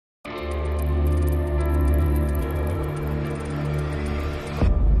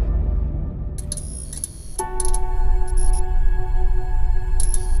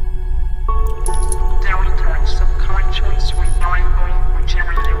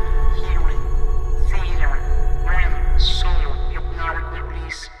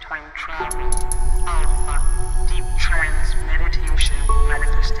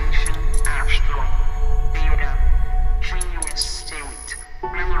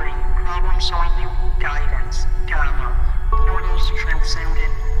problem-solving, guidance, drama, Buddha's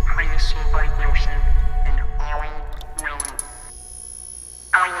transcendent, highest vibration, and all-knowing.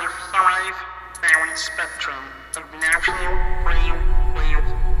 On a 5-band spectrum of natural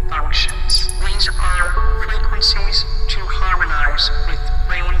brainwave functions. These are frequencies to harmonize with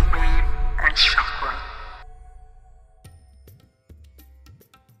brainwave and chakra.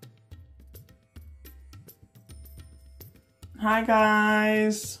 Hi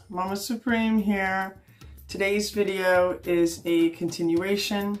guys, Mama Supreme here. Today's video is a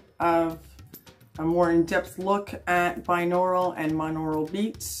continuation of a more in-depth look at binaural and monaural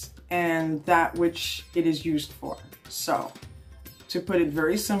beats and that which it is used for. So, to put it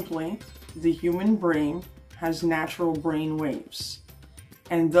very simply, the human brain has natural brain waves,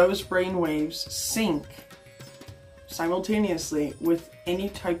 and those brain waves sync simultaneously with any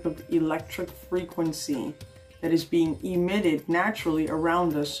type of electric frequency that is being emitted naturally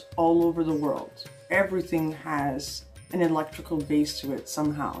around us all over the world. Everything has an electrical base to it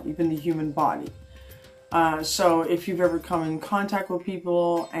somehow, even the human body. So if you've ever come in contact with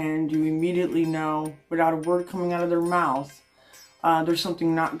people and you immediately know, without a word coming out of their mouth, there's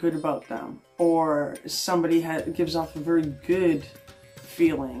something not good about them, or somebody gives off a very good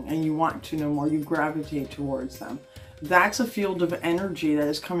feeling and you want to know more, you gravitate towards them. That's a field of energy that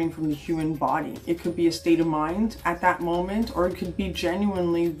is coming from the human body. It could be a state of mind at that moment, or it could be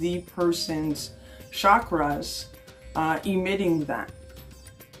genuinely the person's chakras emitting that.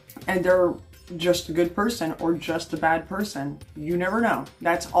 And they're just a good person or just a bad person. You never know.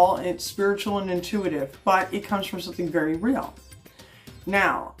 That's all. It's spiritual and intuitive, but it comes from something very real.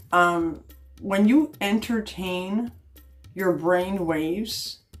 Now, when you entertain your brain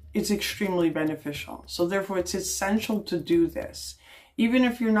waves, it's extremely beneficial. So therefore it's essential to do this. Even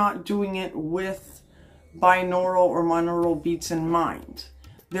if you're not doing it with binaural or monaural beats in mind.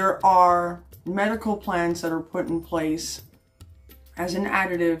 There are medical plans that are put in place as an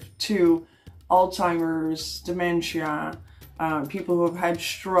additive to Alzheimer's, dementia, people who have had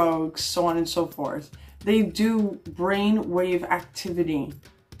strokes, so on and so forth. They do brain wave activity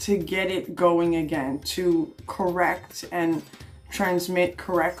to get it going again, to correct and transmit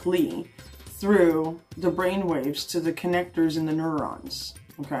correctly through the brain waves to the connectors in the neurons.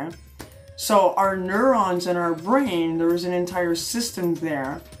 Okay, so our neurons in our brain, there is an entire system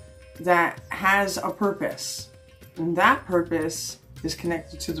there that has a purpose, and that purpose is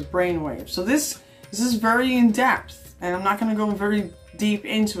connected to the brain waves. So this is very in depth, and I'm not going to go very deep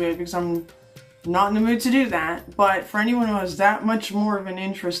into it because I'm not in the mood to do that. But for anyone who has that much more of an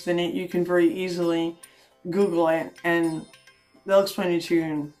interest in it, you can very easily Google it and they'll explain it to you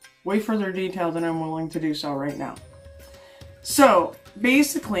in way further detail than I'm willing to do so right now. So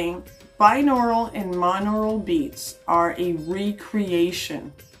basically, binaural and monaural beats are a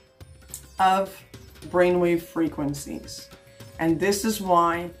recreation of brainwave frequencies. And this is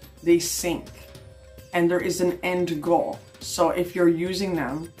why they sync. And there is an end goal. So if you're using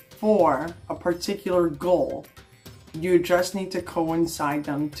them for a particular goal, you just need to coincide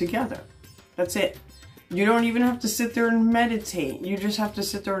them together. That's it. You don't even have to sit there and meditate. You just have to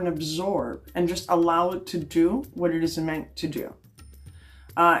sit there and absorb and just allow it to do what it is meant to do.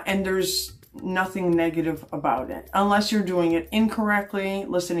 And there's nothing negative about it. Unless you're doing it incorrectly,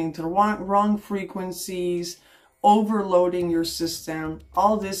 listening to the wrong frequencies, overloading your system.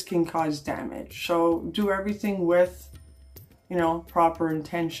 All this can cause damage. So do everything with, you know, proper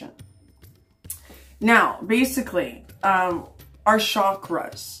intention. Now, basically, our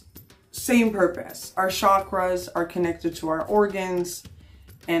chakras. Same purpose. Our chakras are connected to our organs,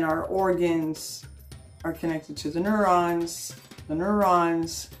 and our organs are connected to the neurons. The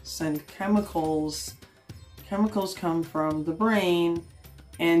neurons send chemicals. Chemicals come from the brain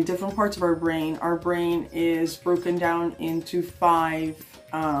and different parts of our brain. Our brain is broken down into 5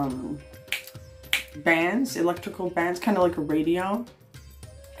 bands, electrical bands, kind of like a radio.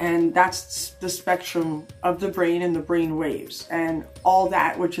 And that's the spectrum of the brain and the brain waves and all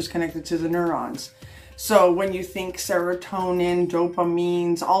that which is connected to the neurons. So when you think serotonin,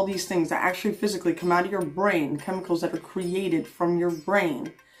 dopamines, all these things that actually physically come out of your brain, chemicals that are created from your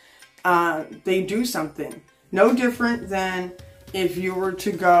brain, they do something. No different than if you were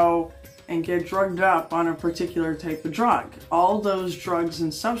to go and get drugged up on a particular type of drug. All those drugs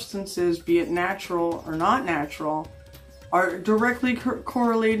and substances, be it natural or not natural, are directly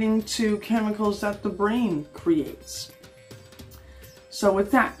correlating to chemicals that the brain creates. So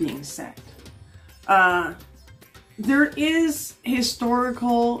with that being said, there is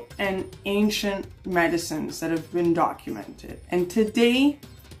historical and ancient medicines that have been documented, and today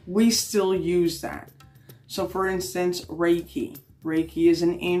we still use that. So for instance, Reiki. Reiki is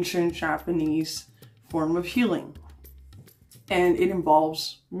an ancient Japanese form of healing. And it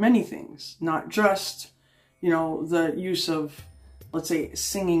involves many things, not just, the use of, let's say,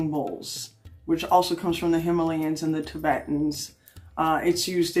 singing bowls, which also comes from the Himalayas and the Tibetans. It's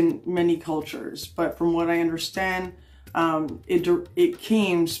used in many cultures, but from what I understand, it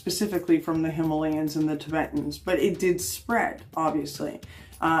came specifically from the Himalayas and the Tibetans, but it did spread, obviously,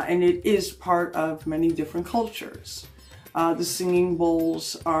 and it is part of many different cultures. The singing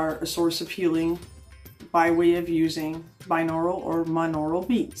bowls are a source of healing by way of using binaural or monaural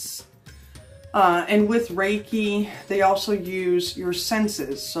beats. And with Reiki, they also use your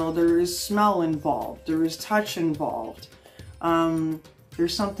senses. So there is smell involved, there is touch involved.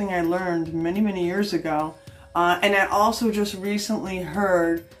 There's something I learned many, many years ago. And I also just recently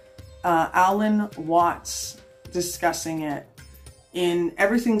heard Alan Watts discussing it in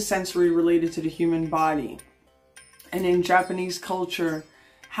everything sensory related to the human body. And in Japanese culture,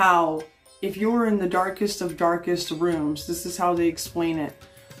 how if you're in the darkest of darkest rooms, this is how they explain it,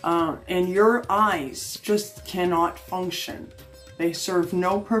 and your eyes just cannot function. They serve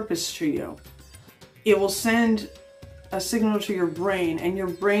no purpose to you. It will send a signal to your brain, and your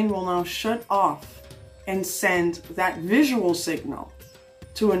brain will now shut off and send that visual signal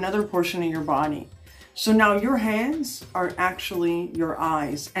to another portion of your body. So now your hands are actually your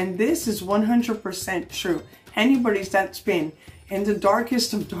eyes. And this is 100% true. Anybody that's been in the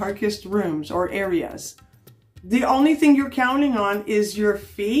darkest of darkest rooms or areas, the only thing you're counting on is your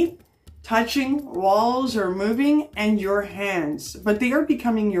feet touching walls or moving and your hands. But they are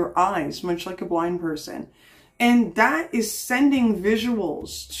becoming your eyes, much like a blind person. And that is sending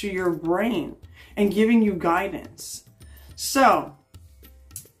visuals to your brain and giving you guidance. So,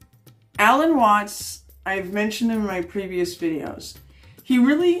 Alan Watts, I've mentioned in my previous videos, he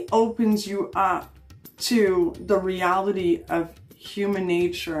really opens you up to the reality of human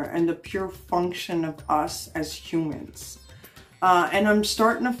nature and the pure function of us as humans. And I'm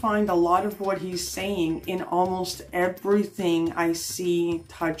starting to find a lot of what he's saying in almost everything I see,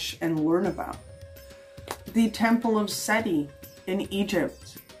 touch, and learn about. The Temple of Seti in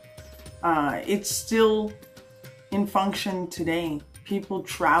Egypt, it's still in function today. People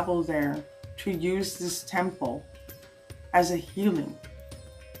travel there to use this temple as a healing.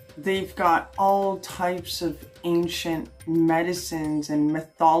 They've got all types of ancient medicines and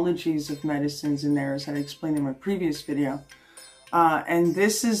mythologies of medicines in there, as I explained in my previous video. And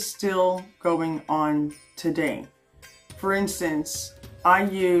this is still going on today. For instance, I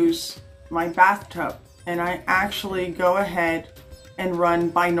use my bathtub, and I actually go ahead and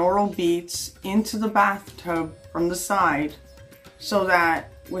run binaural beats into the bathtub from the side, so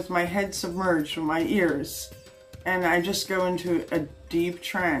that with my head submerged with my ears, and I just go into a deep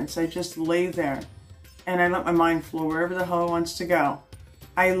trance. I just lay there and I let my mind flow wherever the hell it wants to go.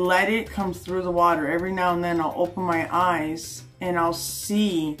 I let it come through the water. Every now and then I'll open my eyes and I'll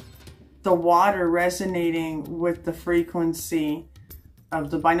see the water resonating with the frequency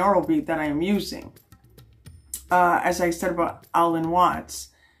of the binaural beat that I am using. As I said about Alan Watts,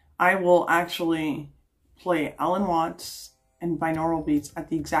 I will actually play Alan Watts and binaural beats at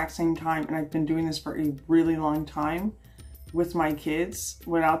the exact same time, and I've been doing this for a really long time with my kids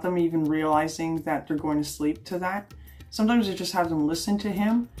without them even realizing that they're going to sleep to that. Sometimes I just have them listen to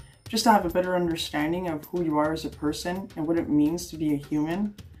him just to have a better understanding of who you are as a person and what it means to be a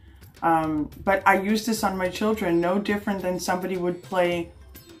human. But I use this on my children, no different than somebody would play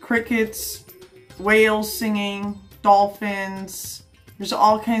crickets, whales singing, dolphins. There's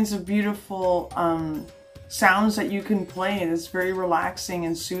all kinds of beautiful sounds that you can play, and it's very relaxing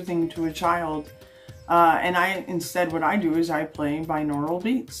and soothing to a child. And what I do is I play binaural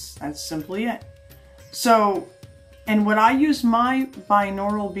beats. That's simply it. So, and what I use my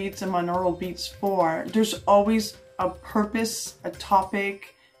binaural beats and monaural beats for, there's always a purpose, a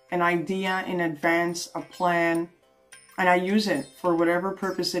topic, an idea in advance, a plan, and I use it for whatever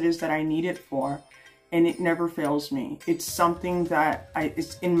purpose it is that I need it for, and it never fails me. It's something that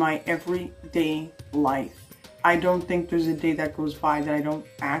it's in my everyday life. I don't think there's a day that goes by that I don't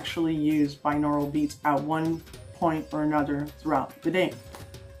actually use binaural beats at one point or another throughout the day.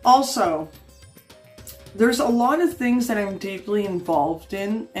 Also, there's a lot of things that I'm deeply involved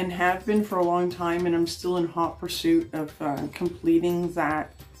in and have been for a long time, and I'm still in hot pursuit of completing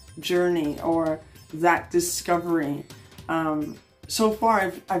that journey or that discovery. So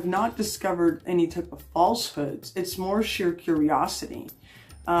far, I've not discovered any type of falsehoods. It's more sheer curiosity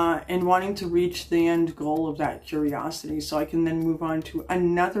and wanting to reach the end goal of that curiosity so I can then move on to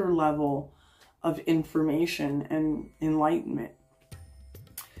another level of information and enlightenment.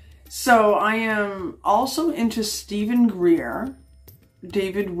 So I am also into Stephen Greer,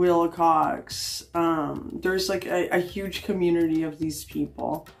 David Wilcox. There's like a huge community of these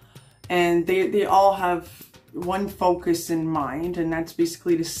people, and they all have one focus in mind, and that's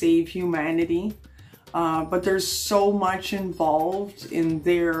basically to save humanity. But there's so much involved in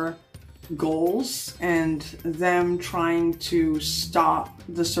their goals and them trying to stop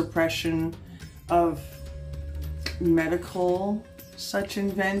the suppression of medical such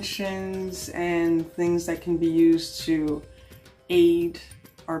inventions and things that can be used to aid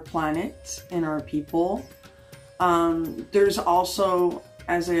our planet and our people. There's also,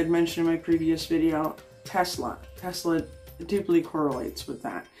 as I had mentioned in my previous video, Tesla. Tesla deeply correlates with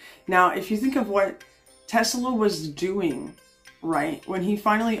that. Now, if you think of what Tesla was doing, right, when he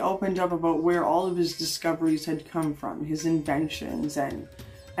finally opened up about where all of his discoveries had come from, his inventions, and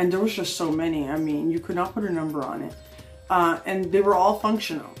there was just so many. I mean, you could not put a number on it. And they were all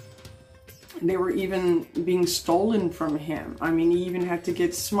functional. They were even being stolen from him. I mean, he even had to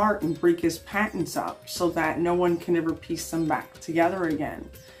get smart and break his patents up so that no one can ever piece them back together again.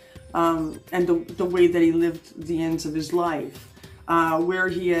 And the way that he lived the ends of his life, where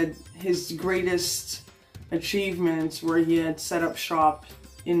he had his greatest achievements, where he had set up shop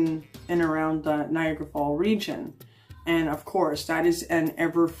in and around the Niagara Falls region. And of course, that is an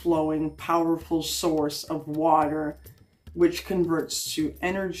ever-flowing, powerful source of water, which converts to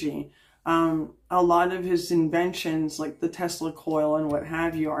energy. A lot of his inventions, like the Tesla coil and what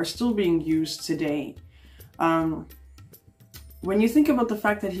have you, are still being used today. When you think about the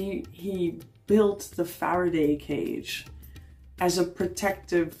fact that he built the Faraday cage as a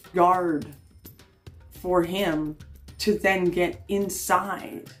protective guard for him to then get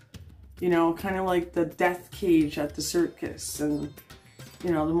inside, you know, kind of like the death cage at the circus, and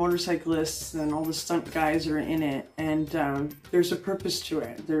you know, the motorcyclists and all the stunt guys are in it, and there's a purpose to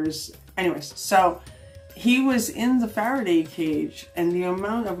it. Anyways, so he was in the Faraday cage, and the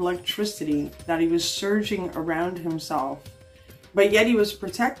amount of electricity that he was surging around himself, but yet he was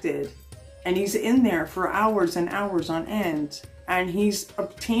protected, and he's in there for hours and hours on end, and he's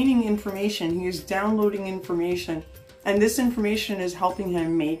obtaining information, he is downloading information, and this information is helping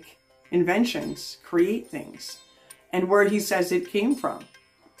him make inventions, create things, and where he says it came from.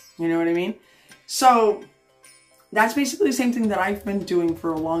 You know what I mean? So that's basically the same thing that I've been doing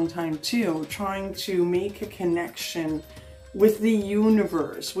for a long time too, trying to make a connection with the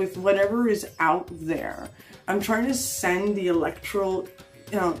universe, with whatever is out there. I'm trying to send the electoral,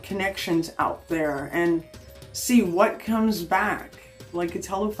 connections out there and see what comes back, like a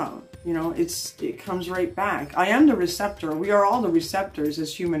telephone. You know, it comes right back. I am the receptor. We are all the receptors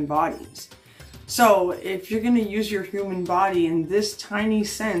as human bodies. So if you're going to use your human body in this tiny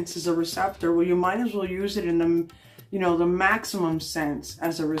sense as a receptor, well, you might as well use it in the maximum sense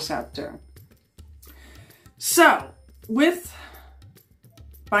as a receptor. So with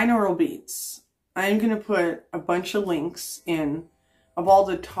binaural beats, I'm going to put a bunch of links in of all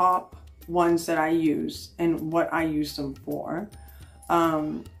the top ones that I use and what I use them for.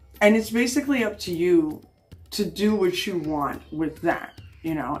 And it's basically up to you to do what you want with that,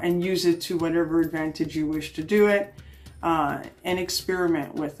 you know, and use it to whatever advantage you wish to do it, and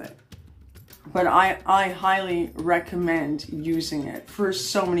experiment with it. But I highly recommend using it for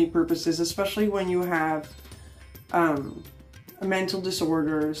so many purposes, especially when you have mental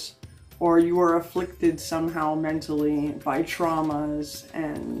disorders, or you are afflicted somehow mentally by traumas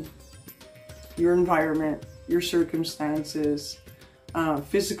and your environment, your circumstances,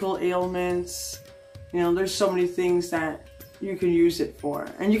 physical ailments. You know, there's so many things that you can use it for,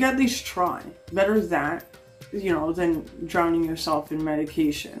 and you can at least try. Better that, you know, than drowning yourself in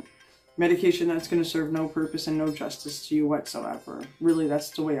medication that's going to serve no purpose and no justice to you whatsoever. Really, that's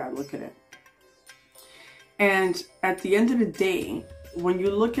the way I look at it. And at the end of the day, when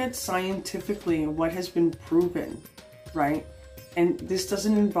you look at scientifically what has been proven, right, and this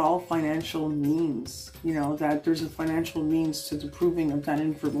doesn't involve financial means, you know, that there's a financial means to the proving of that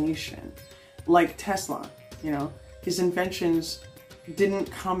information, like Tesla, you know, his inventions didn't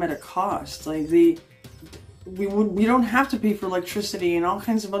come at a cost. Like we don't have to pay for electricity and all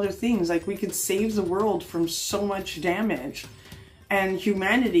kinds of other things. Like, we could save the world from so much damage, and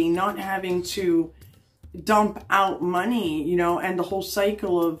humanity not having to dump out money, you know, and the whole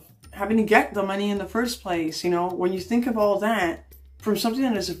cycle of having to get the money in the first place. You know, when you think of all that from something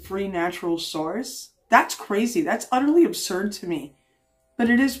that is a free natural source, that's crazy. That's utterly absurd to me, but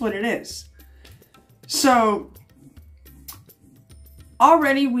it is what it is. So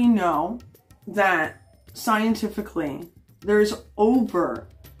already we know that scientifically there's over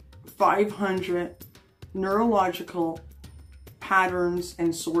 500 neurological patterns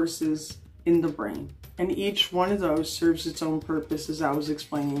and sources in the brain. And each one of those serves its own purpose, as I was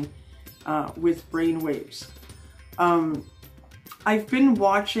explaining with Brainwaves. I've been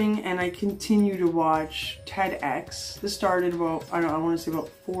watching, and I continue to watch TEDx. This started about, I don't know, I want to say about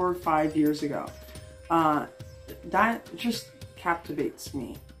 4 or 5 years ago. That just captivates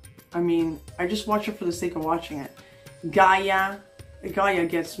me. I mean, I just watch it for the sake of watching it. Gaia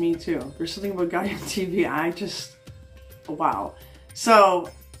gets me too. There's something about Gaia TV, I just, wow.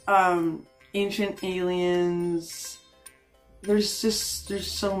 So, Ancient Aliens, there's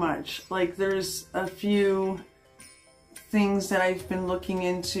so much. Like, there's a few things that I've been looking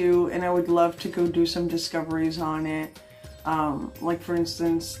into, and I would love to go do some discoveries on it. Like, for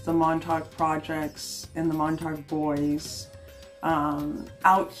instance, the Montauk Projects and the Montauk Boys.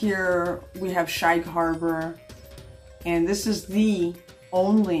 Out here, we have Shag Harbor, and this is the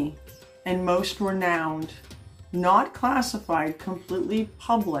only and most renowned, not classified, completely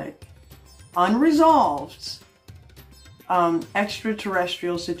public, unresolved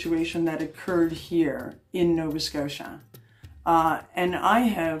extraterrestrial situation that occurred here in Nova Scotia. And I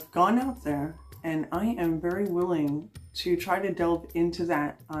have gone out there, and I am very willing to try to delve into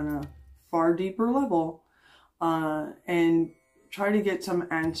that on a far deeper level, and try to get some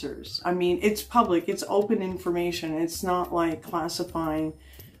answers. I mean, it's public, it's open information. It's not like classifying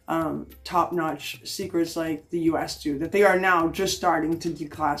top-notch secrets like the US do, that they are now just starting to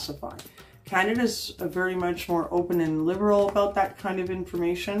declassify. Canada's very much more open and liberal about that kind of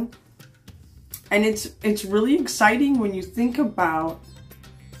information. And it's really exciting when you think about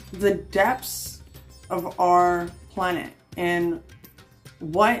the depths of our planet and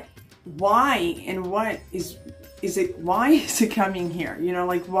why is it coming here? You know,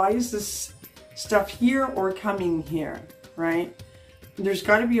 like, why is this stuff here or coming here, right? There's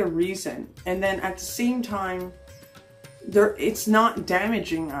got to be a reason. And then at the same time, it's not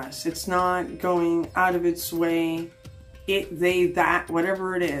damaging us. It's not going out of its way,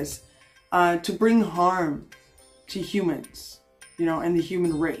 whatever it is, to bring harm to humans, you know, and the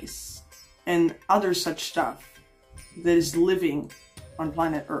human race and other such stuff that is living on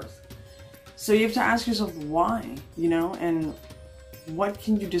planet Earth. So you have to ask yourself why, you know, and what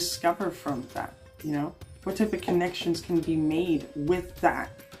can you discover from that, you know? What type of connections can be made with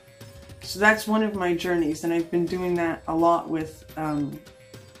that? So that's one of my journeys, and I've been doing that a lot with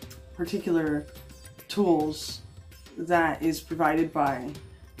particular tools that is provided by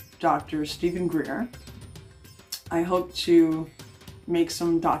Dr. Stephen Greer. I hope to make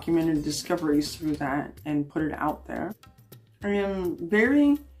some documented discoveries through that and put it out there. I am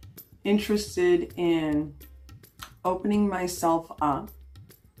very interested in opening myself up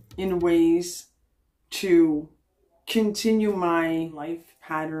in ways to continue my life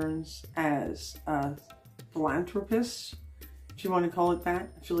patterns as a philanthropist, if you want to call it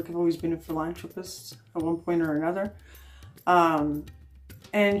that. I feel like I've always been a philanthropist at one point or another.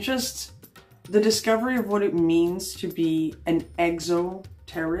 And just the discovery of what it means to be an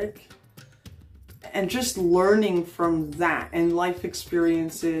exoteric, and just learning from that and life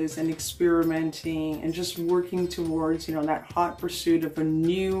experiences and experimenting and just working towards, you know, that hot pursuit of a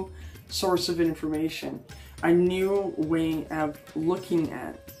new source of information, a new way of looking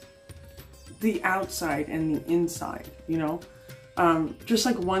at the outside and the inside, you know. Just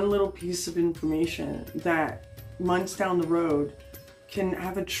like one little piece of information that months down the road can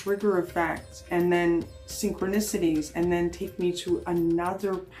have a trigger effect, and then synchronicities, and then take me to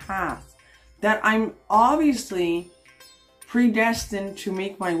another path that I'm obviously predestined to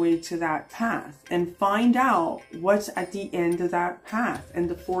make my way to that path and find out what's at the end of that path and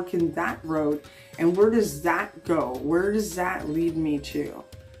the fork in that road, and where does that go? Where does that lead me to?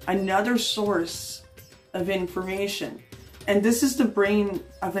 Another source of information. And this is the brain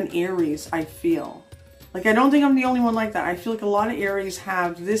of an Aries, I feel. Like, I don't think I'm the only one like that. I feel like a lot of Aries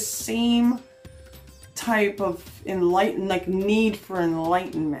have this same type of need for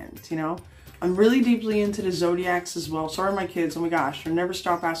enlightenment, you know? I'm really deeply into the zodiacs as well. Sorry, my kids. Oh my gosh, they'll never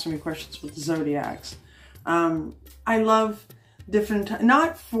stop asking me questions with the zodiacs. I love different,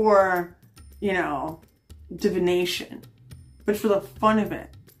 not for, you know, divination, but for the fun of it.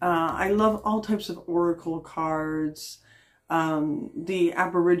 I love all types of oracle cards, the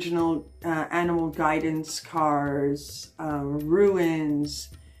Aboriginal animal guidance cards, ruins,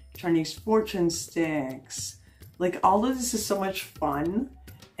 Chinese fortune sticks. Like, all of this is so much fun.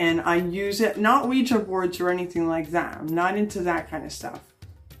 And I use it, not Ouija boards or anything like that. I'm not into that kind of stuff.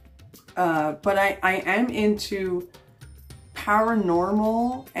 But I am into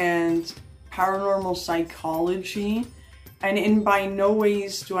paranormal and paranormal psychology. And by no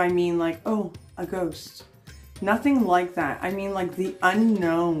ways do I mean like, oh, a ghost. Nothing like that. I mean like the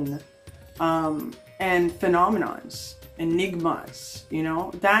unknown. and phenomenons, enigmas, you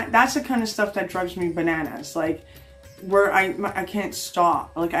know, that's the kind of stuff that drives me bananas. Like, where I can't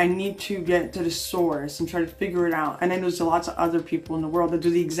stop. Like, I need to get to the source and try to figure it out. And I know there's lots of other people in the world that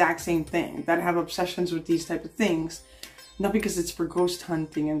do the exact same thing, that have obsessions with these type of things, not because it's for ghost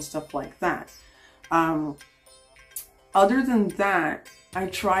hunting and stuff like that. Other than that, I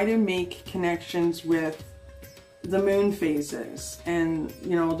try to make connections with the moon phases and,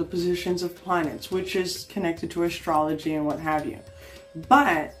 you know, the positions of planets, which is connected to astrology and what have you.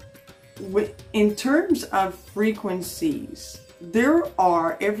 But in terms of frequencies, there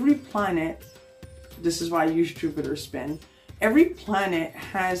are, every planet, this is why I use Jupiter spin, every planet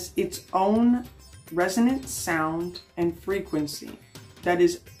has its own resonant sound and frequency that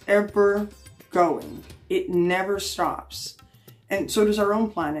is ever going. It never stops. And so does our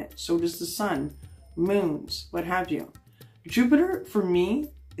own planet, so does the sun, moons, what have you. Jupiter, for me,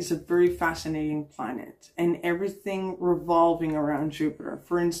 is a very fascinating planet, and everything revolving around Jupiter.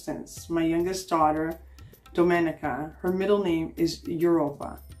 For instance, my youngest daughter, Domenica, her middle name is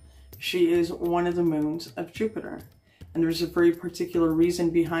Europa. She is one of the moons of Jupiter, and there's a very particular reason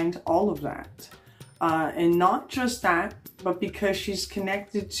behind all of that. And not just that, but because she's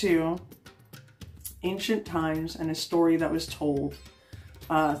connected to ancient times and a story that was told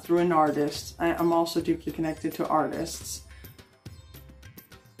through an artist. I'm also deeply connected to artists.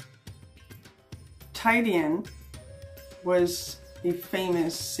 Titian was a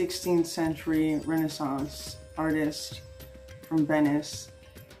famous 16th century Renaissance artist from Venice,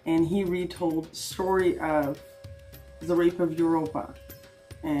 and he retold the story of the rape of Europa,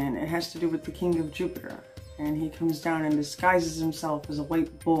 and it has to do with the king of Jupiter, and he comes down and disguises himself as a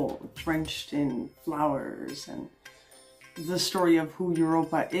white bull drenched in flowers, and the story of who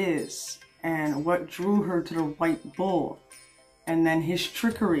Europa is and what drew her to the white bull, and then his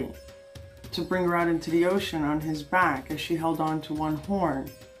trickery to bring her out into the ocean on his back as she held on to one horn,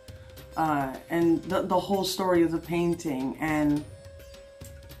 and the whole story of the painting, and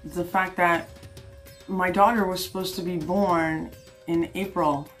the fact that my daughter was supposed to be born in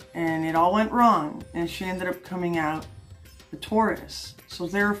April and it all went wrong, and she ended up coming out a Taurus. So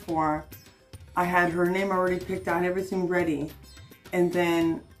therefore, I had her name already picked out, everything ready, and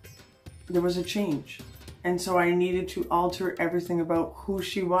then there was a change. And so I needed to alter everything about who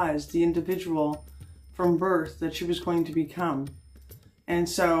she was, the individual from birth that she was going to become. And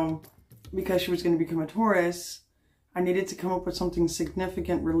so, because she was going to become a Taurus, I needed to come up with something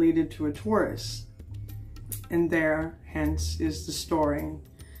significant related to a Taurus. And there, hence, is the story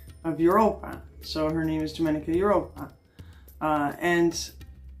of Europa. So her name is Domenica Europa. And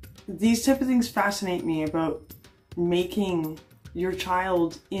these type of things fascinate me about making your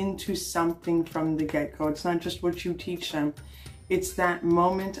child into something from the get-go. It's not just what you teach them. It's that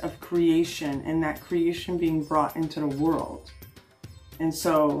moment of creation and that creation being brought into the world. And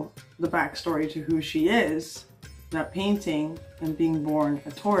so the backstory to who she is, that painting and being born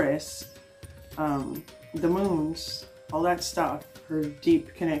a Taurus, the moons, all that stuff, her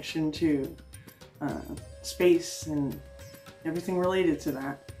deep connection to space and everything related to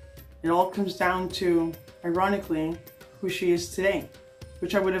that. It all comes down to, ironically, who she is today,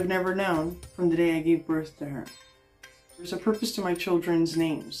 which I would have never known from the day I gave birth to her. There's a purpose to my children's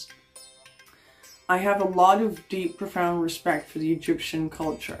names. I have a lot of deep, profound respect for the Egyptian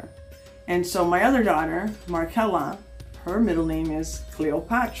culture. And so my other daughter, Markella, her middle name is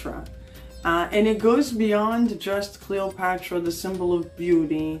Cleopatra. And it goes beyond just Cleopatra, the symbol of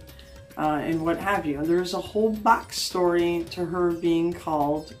beauty, and what have you. There's a whole backstory to her being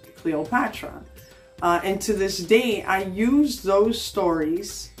called Cleopatra. And to this day, I use those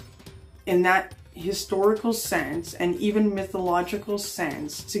stories in that historical sense and even mythological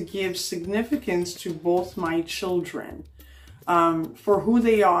sense to give significance to both my children, for who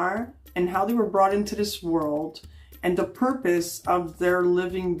they are and how they were brought into this world and the purpose of their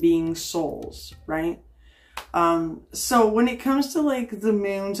living being souls, right? So when it comes to like the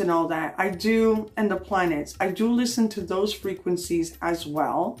moons and all that, and the planets, I do listen to those frequencies as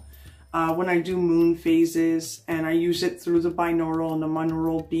well. When I do moon phases, and I use it through the binaural and the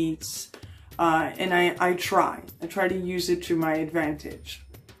monaural beats, and I try to use it to my advantage.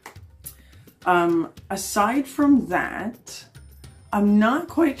 Aside from that, I'm not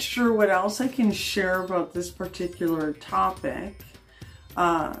quite sure what else I can share about this particular topic,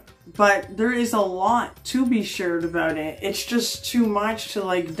 but there is a lot to be shared about it. It's just too much to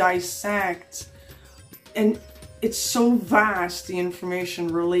like dissect, and it's so vast, the information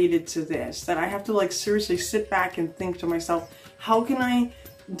related to this, that I have to like seriously sit back and think to myself, how can I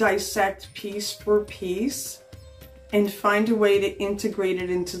dissect piece for piece and find a way to integrate it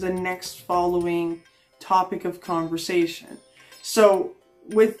into the next following topic of conversation. So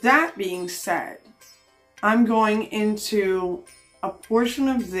with that being said, I'm going into a portion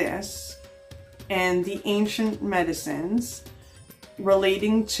of this and the ancient medicines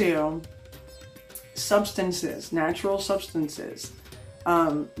relating to substances, natural substances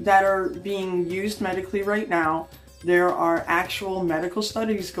that are being used medically right now. There are actual medical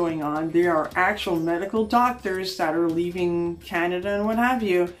studies going on. There are actual medical doctors that are leaving Canada and what have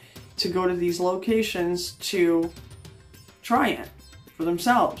you to go to these locations to try it for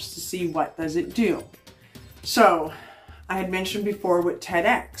themselves to see what does it do. So I had mentioned before with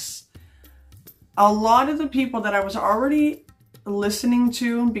TEDx, a lot of the people that I was already listening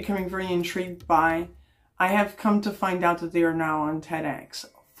to, becoming very intrigued by, I have come to find out that they are now on TEDx.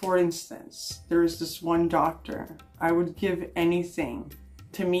 For instance, there is this one doctor. I would give anything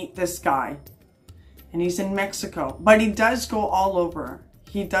to meet this guy. And he's in Mexico, but he does go all over.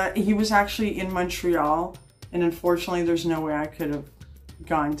 He was actually in Montreal, and unfortunately there's no way I could have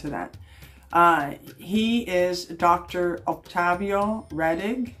gone to that. He is Dr. Octavio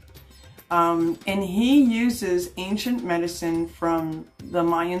Rettig. And he uses ancient medicine from the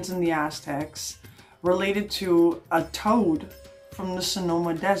Mayans and the Aztecs related to a toad from the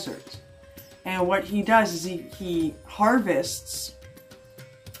Sonoma Desert. And what he does is he harvests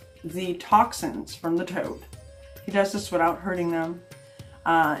the toxins from the toad. He does this without hurting them.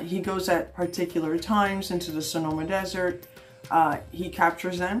 He goes at particular times into the Sonoma Desert. He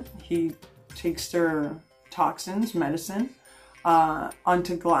captures them. He takes their toxins, medicine,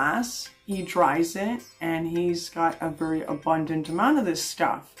 onto glass. He dries it, and he's got a very abundant amount of this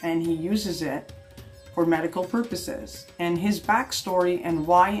stuff, and he uses it for medical purposes. And his backstory and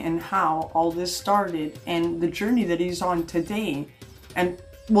why and how all this started and the journey that he's on today and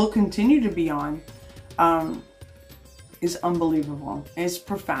will continue to be on is unbelievable. It's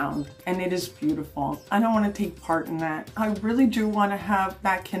profound, and it is beautiful. I don't want to take part in that. I really do want to have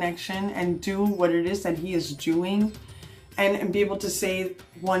that connection and do what it is that he is doing, and be able to say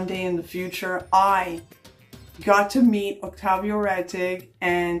one day in the future, I got to meet Octavio Rettig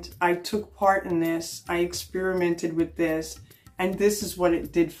and I took part in this. I experimented with this, and this is what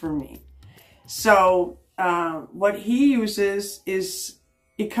it did for me. So what he uses is,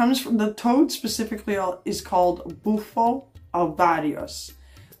 it comes from the toad specifically is called Bufo alvarius.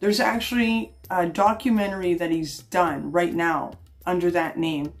 There's actually a documentary that he's done right now under that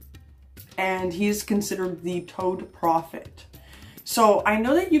name, and he is considered the toad prophet. So I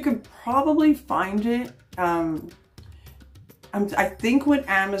know that you could probably find it. I think with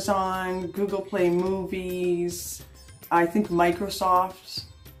Amazon, Google Play Movies, I think Microsoft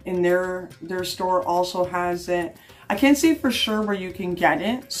in their store also has it. I can't say for sure where you can get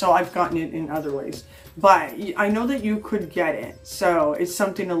it, so I've gotten it in other ways. But I know that you could get it, so it's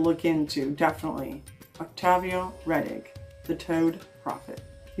something to look into, definitely. Octavio Rettig, the Toad Prophet.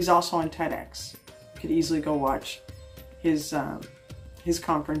 He's also on TEDx. You could easily go watch his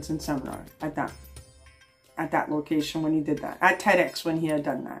conference and seminar at that location when he did that. At TEDx when he had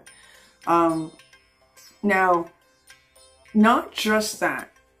done that. Now, not just that.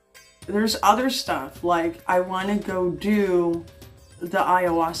 There's other stuff, like I want to go do the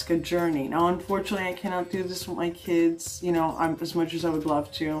ayahuasca journey. Now, unfortunately, I cannot do this with my kids, you know, as much as I would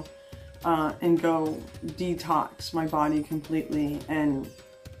love to, and go detox my body completely and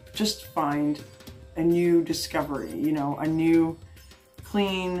just find a new discovery, you know, a new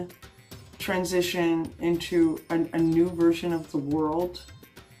clean transition into a new version of the world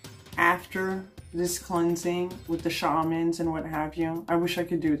after this cleansing with the shamans and what have you. I wish I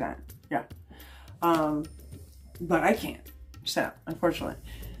could do that. Yeah. But I can't. So, unfortunately.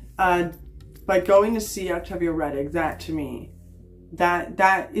 But going to see Octavio Rettig, that to me,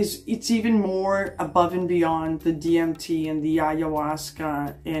 it's even more above and beyond the DMT and the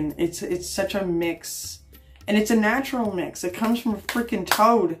ayahuasca, and it's such a mix, and it's a natural mix. It comes from a freaking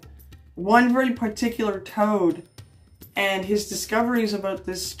toad, one very particular toad, and his discoveries about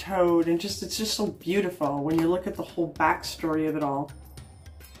this toad, and it's just so beautiful when you look at the whole backstory of it all.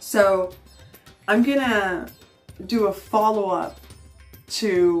 So I'm gonna do a follow-up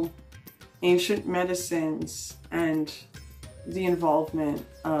to ancient medicines and the involvement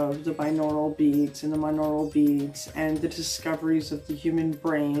of the binaural beads and the monaural beads and the discoveries of the human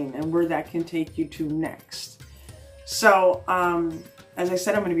brain and where that can take you to next. So as I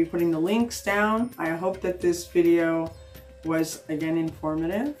said, I'm going to be putting the links down. I hope that this video was again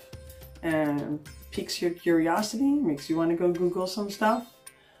informative and piques your curiosity, makes you want to go Google some stuff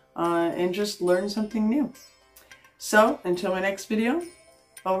and just learn something new. So until my next video,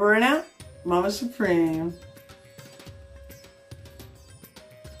 over and out, Mama Supreme.